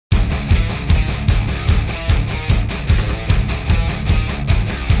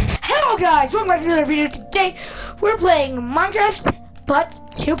guys, welcome back to another video. Today we're playing Minecraft, but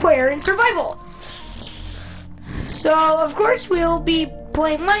 2-player in survival. So of course we'll be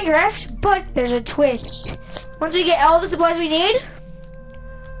playing Minecraft, but there's a twist. Once we get all the supplies we need,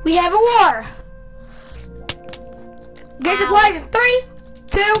 we have a war. Get supplies in 3,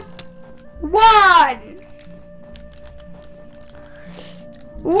 2, 1.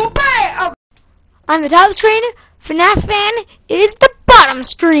 Whoop-ay! On the top screen, FNAF fan is the bottom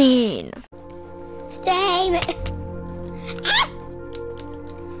screen. Same.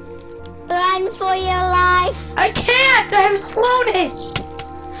 Run for your life. I can't! I have slowness!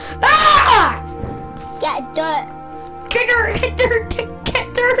 Ah! Get dirt. Get dirt! Get dirt!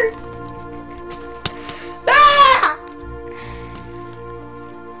 Get dirt! Ah!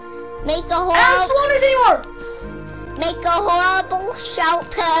 Make a I don't have slowness anymore! Make a horrible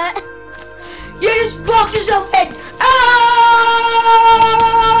shelter. You just box yourself in! Ah!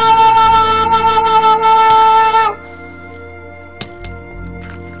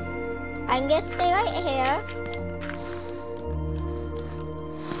 I'm gonna stay right here.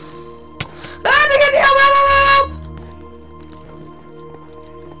 Ah, because help!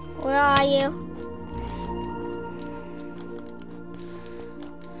 Where are you?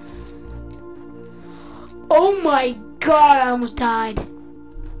 Oh my god, I almost died.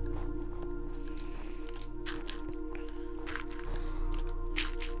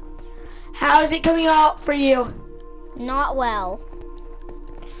 How is it coming out for you? Not well.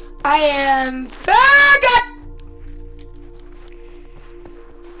 I am faggot!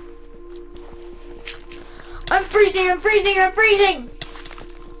 I'm freezing, I'm freezing, I'm freezing!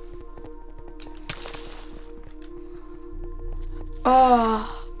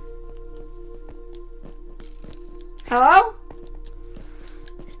 Oh. Hello?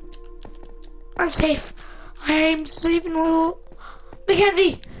 I'm safe. I'm safe in little...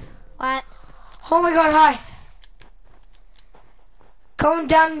 Mackenzie! What? Oh my god, hi. Come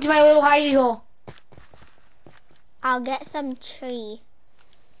down into my little hidey hole. I'll get some tree.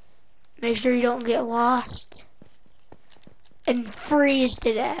 Make sure you don't get lost and freeze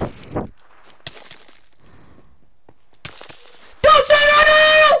to death. Don't say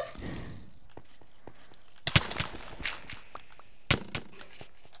no!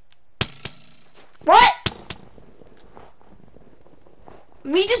 What?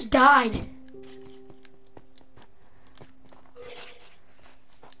 We just died.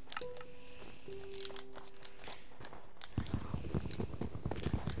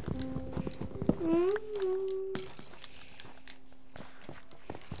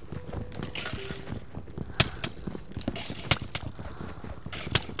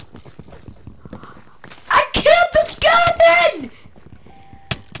 I killed the skeleton!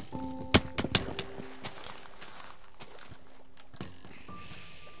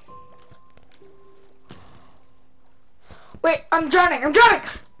 Wait, I'm drowning, I'm drowning!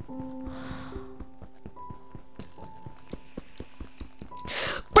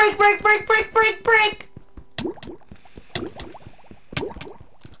 Break, break, break, break, break, break!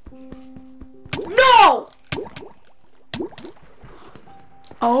 No!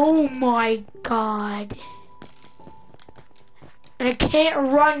 Oh my god. And I can't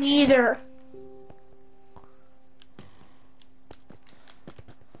run either.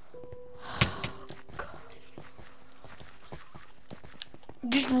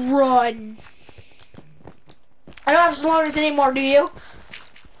 Just run. I don't have slowness anymore, do you?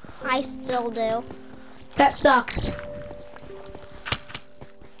 I still do. That sucks.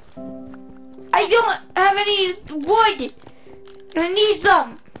 I don't have any wood. I need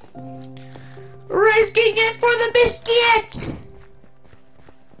some. Risking it for the biscuit.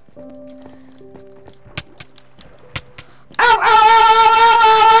 Ow, ow, ow, ow, ow,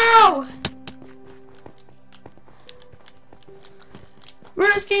 ow, ow.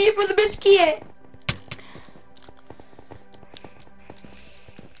 Risking it for the biscuit.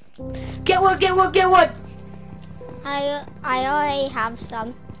 Get wood, get wood, get wood. I already have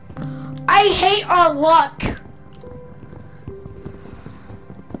some. I hate our luck.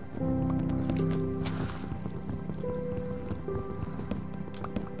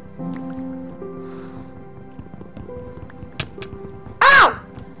 Ow!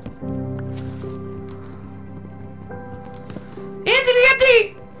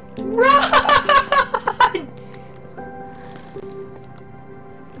 Anthony! Run!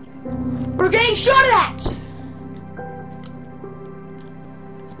 We're getting shot at!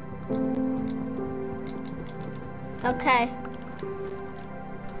 Okay.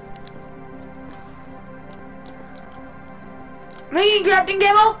 Making crafting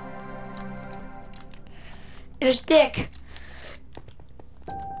table and a stick.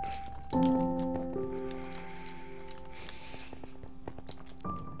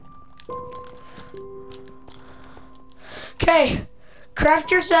 Okay, craft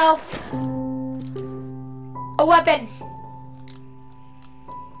yourself a weapon.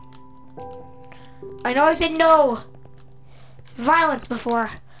 I know I said no violence before,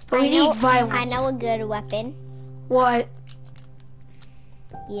 but we need violence. I know a good weapon. What?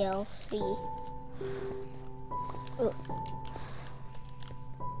 You'll see. Ooh.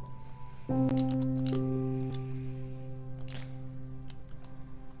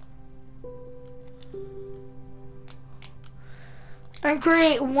 I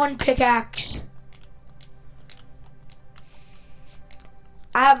create one pickaxe.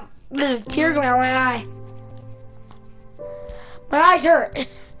 There's a tear going out my eye. My eyes hurt.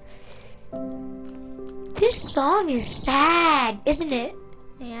 This song is sad, isn't it?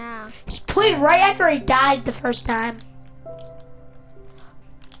 Yeah. It's played right after I died the first time.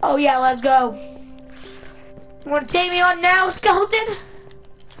 Oh yeah, let's go. You wanna take me on now, skeleton?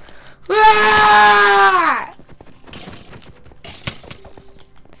 Ah!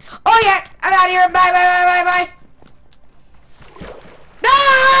 Oh yeah, I'm out of here. Bye, bye, bye, bye, bye.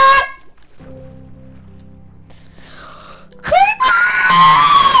 Ah! Creeper!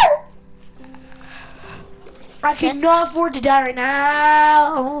 I cannot afford to die right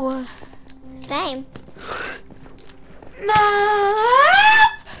now. Same. No!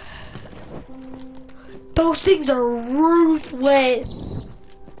 Those things are ruthless.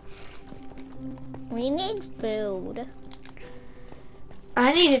 We need food.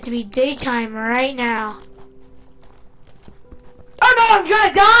 I need it to be daytime right now. Oh no, I'm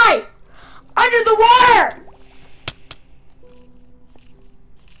gonna die! Under the water!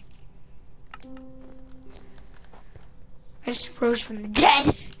 I just rose from the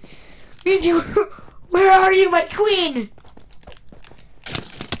dead. Where are you, my queen?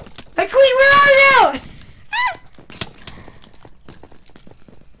 My queen, where are you?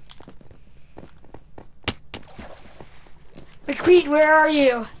 My queen, where are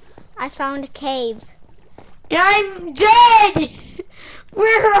you? I found a cave. I'm dead!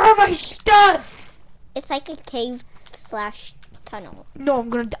 Where are my stuff? It's like a cave / tunnel. No, I'm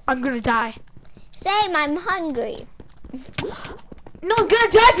gonna die. Same, I'm hungry. No, I'm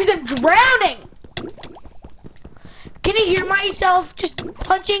gonna die because I'm drowning. Can you hear myself just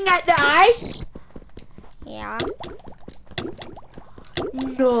punching at the ice? Yeah.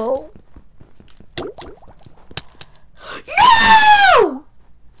 No. No!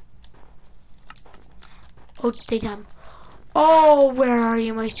 Oh, it's daytime. Oh, where are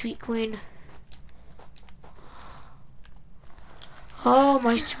you, my sweet queen? Oh,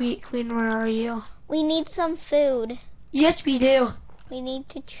 my sweet queen, where are you? We need some food. Yes, we do. We need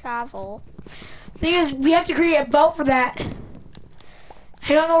to travel. Thing is, we have to create a boat for that.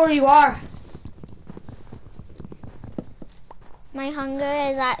 I don't know where you are. My hunger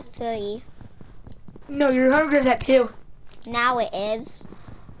is at 3. No, your hunger is at 2. Now it is.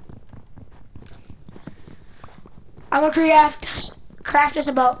 I'm gonna craft us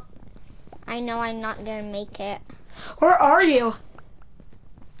a boat. I know I'm not gonna make it. Where are you?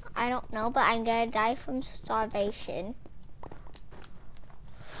 I don't know, but I'm gonna die from starvation.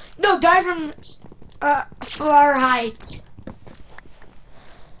 No, die from far height.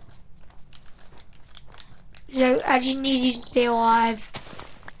 So I just need you to stay alive.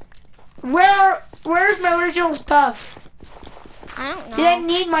 Where's my original stuff? I don't know. I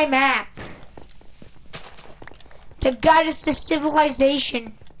need my map to guide us to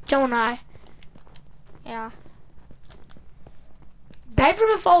civilization, don't I? Yeah. Die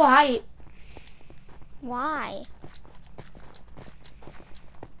from a fall height. Why?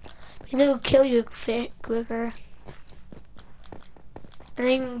 Because it'll kill you quicker. And then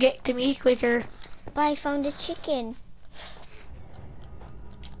you can get to me quicker. But I found a chicken.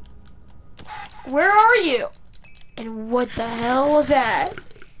 Where are you? And what the hell was that?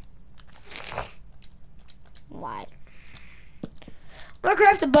 Why? I'm gonna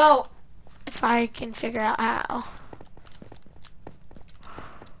craft a boat if I can figure out how.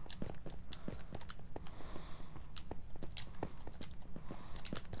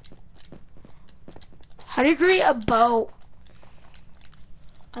 How do you create a boat?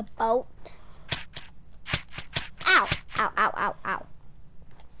 A boat? Ow! Ow, ow, ow, ow.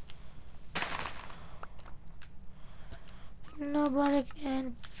 Nobody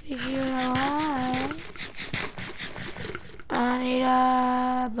can figure it out. I need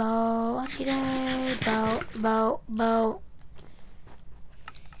a boat. I need a boat.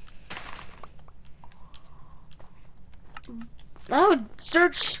 Oh,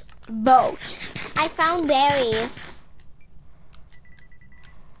 search boat. I found berries.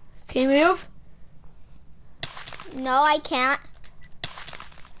 Can you move? No, I can't.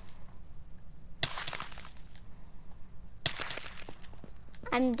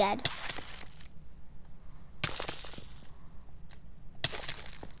 I'm dead.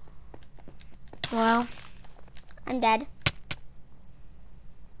 Well, I'm dead.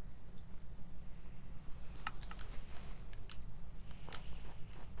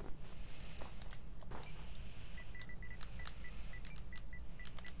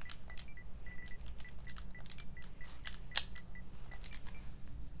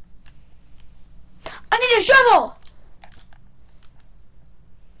 I need a shovel!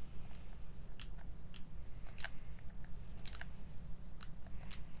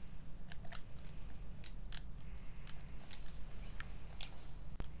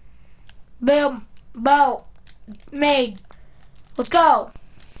 Boom. Boat. Made. Let's go.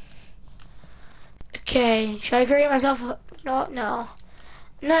 Okay, should I create myself? No.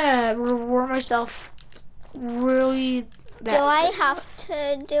 Reward myself really that. Do I have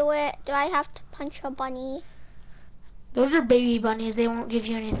to do it? Do I have to punch a bunny? Those are baby bunnies, they won't give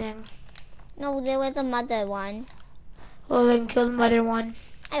you anything. No, there was a mother one. Well, then kill the mother one.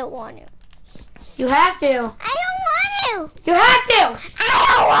 I don't want to. You have to. I don't want to. You have to. I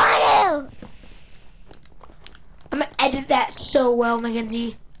don't want to. I'm gonna edit that so well,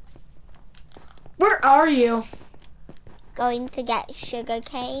 Mackenzie. Where are you? Going to get sugar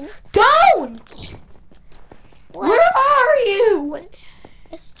cane. Don't! What? Where are you?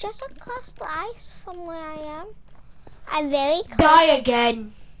 It's just across the ice from where I am. I'm very close. Die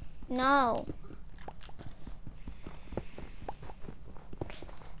again. No.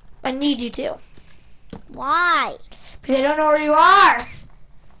 I need you to. Why? Because I don't know where you are.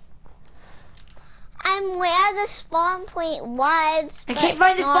 I'm where the spawn point was. I but can't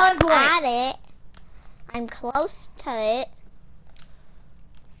find the not spawn point. At it. I'm close to it.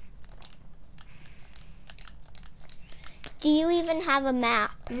 Do you even have a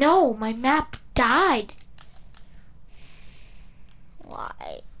map? No, my map died.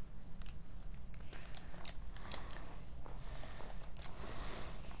 Why?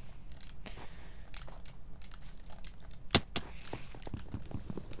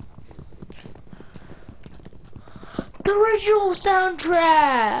 The original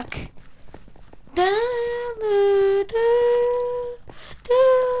soundtrack. Da, da, da, da,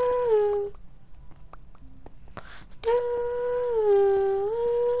 da,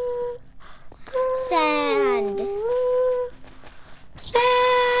 Sand. Sands.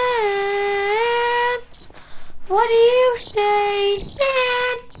 What do you say,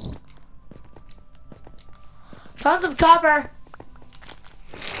 Sands? Found some copper.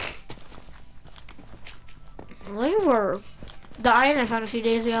 Looking for the iron I found a few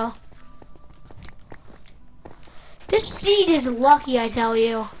days ago. This seed is lucky, I tell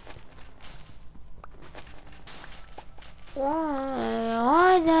you.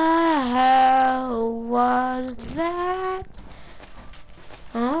 What the hell was that?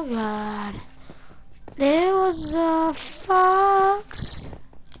 Oh God. There was a fox.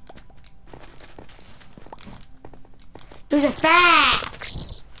 It was a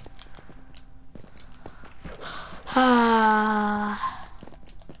fax.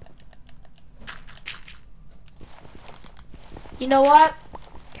 You know what?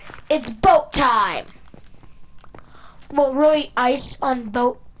 It's boat time. Well, really ice on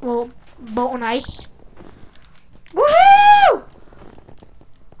boat. Well, boat on ice. Woohoo!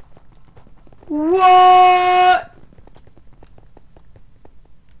 What?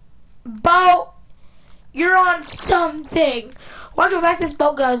 Boat, you're on something. Watch how fast this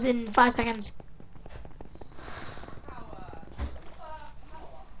boat goes in 5 seconds.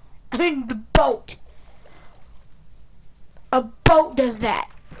 I mean the boat. A boat does that.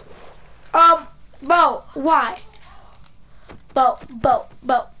 Boat, why? Boat.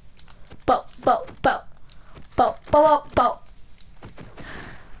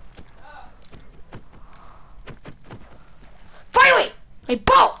 Finally! A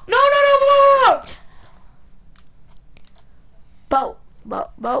boat! No, boat!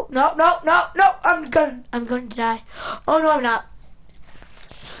 Boat. No, I'm going to die. Oh no, I'm not.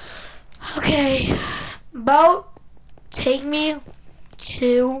 Okay. Boat, take me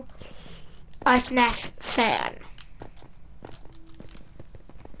to a FNAF fan.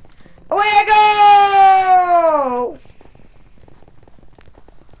 Away I go!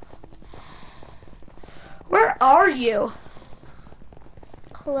 Where are you?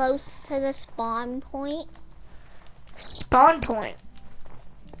 Close to the spawn point. Spawn point.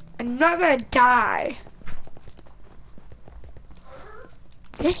 I'm not gonna die.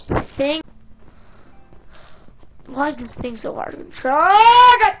 This thing. Why is this thing so hard to control?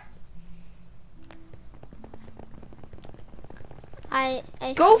 Oh, God. I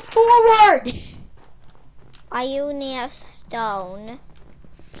Go forward! Are you near stone?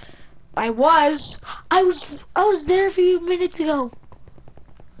 I was there a few minutes ago.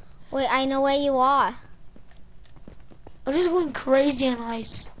 Wait, I know where you are. I'm just going crazy on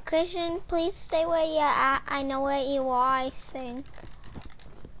ice. Christian, please stay where you're at. I know where you are, I think.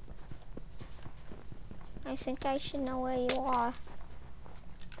 I think I should know where you are.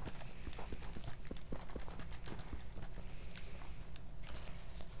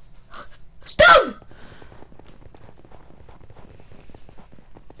 Stone!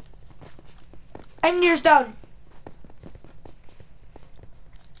 I'm near stone.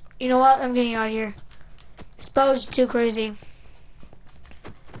 You know what? I'm getting out of here. This boat is too crazy.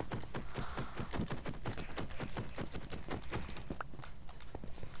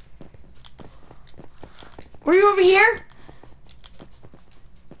 Were you over here?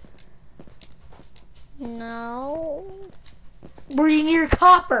 No. Were you near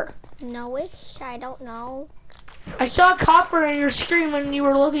copper? No-ish, I don't know. I saw copper in your screen when you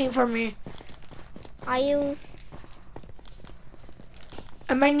were looking for me. Are you?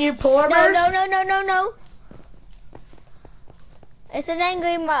 Am I near polar No, bears? no. It's an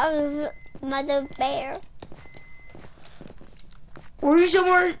angry mother bear. Were you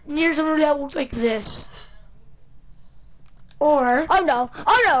somewhere near somewhere that looked like this? Or Oh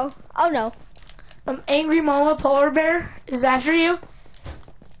no. angry mama polar bear is after you?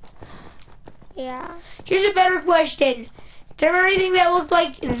 Yeah. Here's a better question. Do you remember anything that looked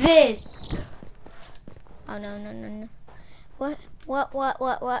like this? Oh no. What? What?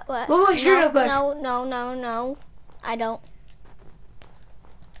 What was your look like? No. I don't.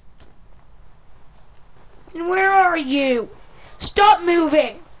 And where are you? Stop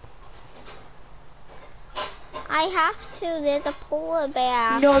moving. I have to. There's a polar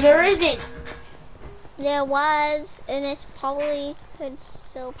bear. No, there isn't. There was, and it's probably could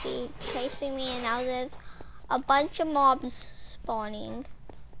still be chasing me. And now there's a bunch of mobs spawning.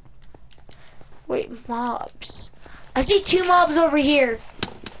 Wait, mobs. I see 2 mobs over here.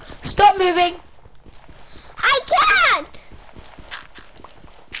 Stop moving. I can't.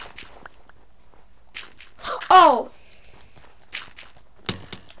 Oh.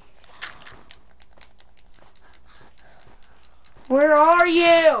 Where are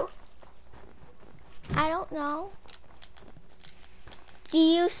you? I don't know. Do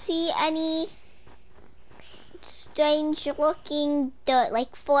you see any strange looking dirt,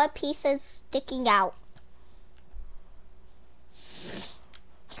 like 4 pieces sticking out?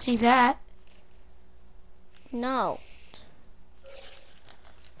 See that? No.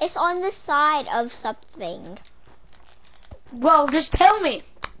 It's on the side of something. Well, just tell me.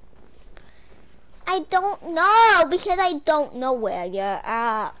 I don't know because I don't know where you're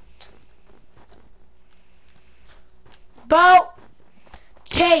at. Boat,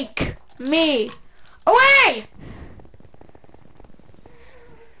 take me away!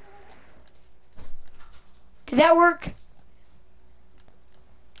 Did that work?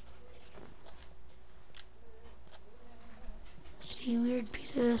 See weird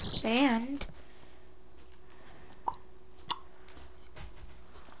pieces of sand.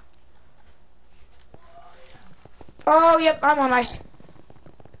 Oh, yep, I'm on ice.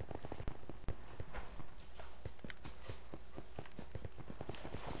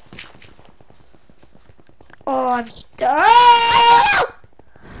 Oh, I'm stuck. I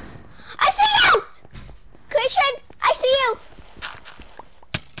see you! Christian, I see you!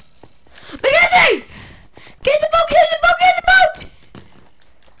 Look at me! Get in the boat, get in the boat, get in the boat!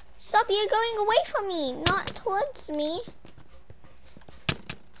 Stop, you're going away from me, not towards me.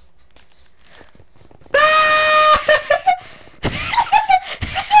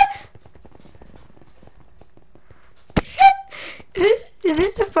 Is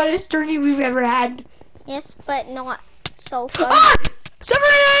this the funnest journey we've ever had? Yes, but not so far. Ah!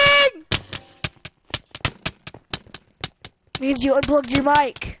 Submarine! Means you unplugged your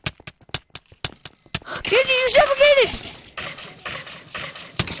mic. Kenji, you suffocated!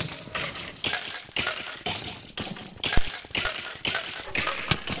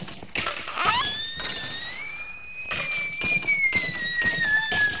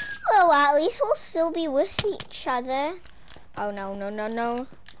 Well, at least we'll still be with each other. Oh no.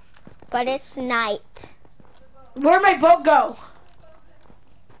 But it's night. Where'd my boat go?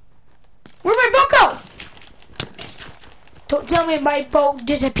 Where'd my boat go? Don't tell me my boat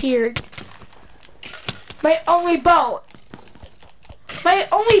disappeared. My only boat. My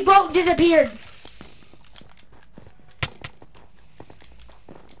only boat disappeared.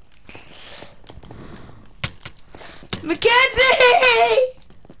 Mackenzie!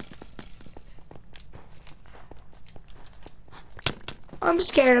 I'm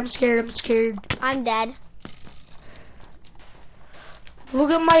scared. I'm dead. Look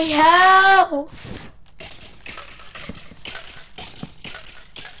at my health.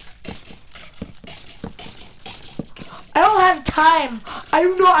 I don't have time. I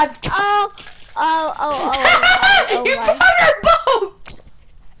do not have time. You found our boat!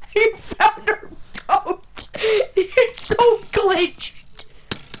 You found our boat! It's so glitched.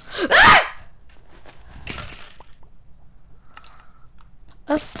 Ah!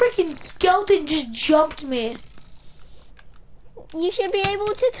 A freaking skeleton just jumped me. You should be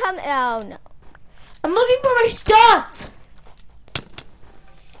able to come. Oh no. I'm looking for my stuff.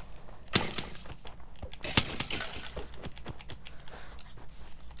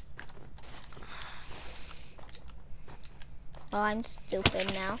 Oh, I'm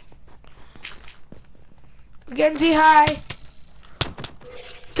stupid now. Mackenzie, hi.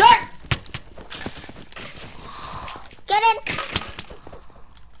 Turn! Get in!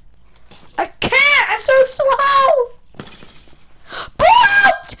 I can't! I'm so slow!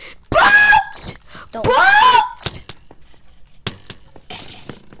 Boat! Boat! Don't. Boat!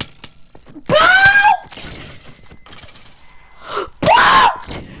 Boat! Boat!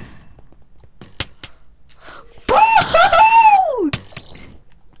 Boat!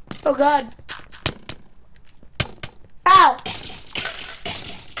 Oh God. Ow!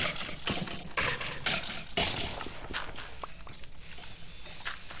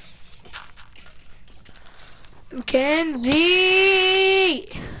 Mackenzie!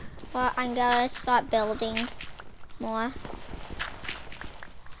 Well, I'm gonna start building more.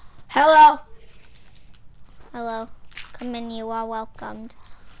 Hello. Hello. Come in, you are welcomed.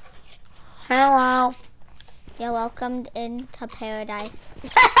 Hello. You're welcomed into paradise.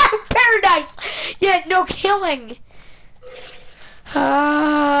 Paradise! Yeah, no killing.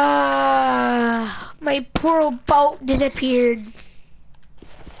 My poor boat disappeared.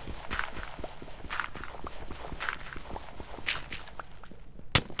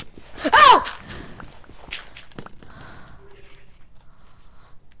 Oh!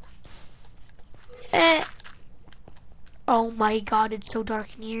 Oh my God, it's so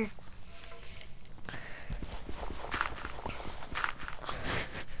dark in here.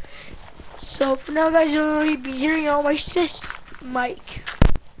 So for now, guys, you'll already be hearing all my sis mic.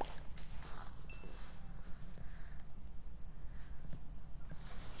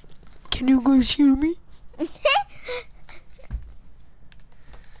 Can you guys hear me?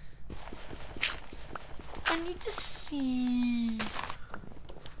 I need to see.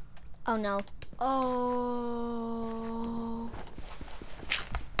 Oh no. Oh.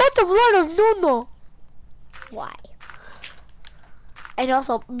 That's a lot of no-no. Why? And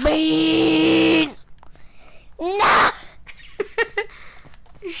also beans. No!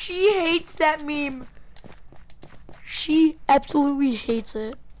 She hates that meme. She absolutely hates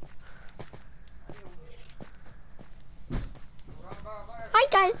it. Hi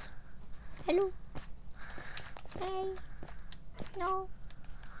guys. Hello. Hey. No.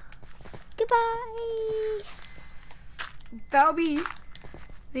 Goodbye. That'll be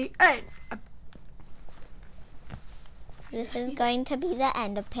the end. This is going to be the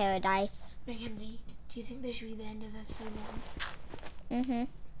end of paradise. Mackenzie, do you think this should be the end of episode 1? Mm-hmm.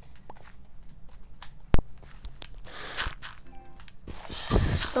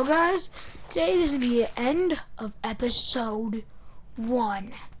 So guys, today this will be the end of episode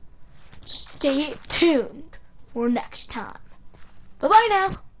 1. Stay tuned for next time. Bye-bye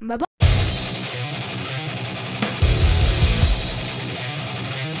now. Bye-bye.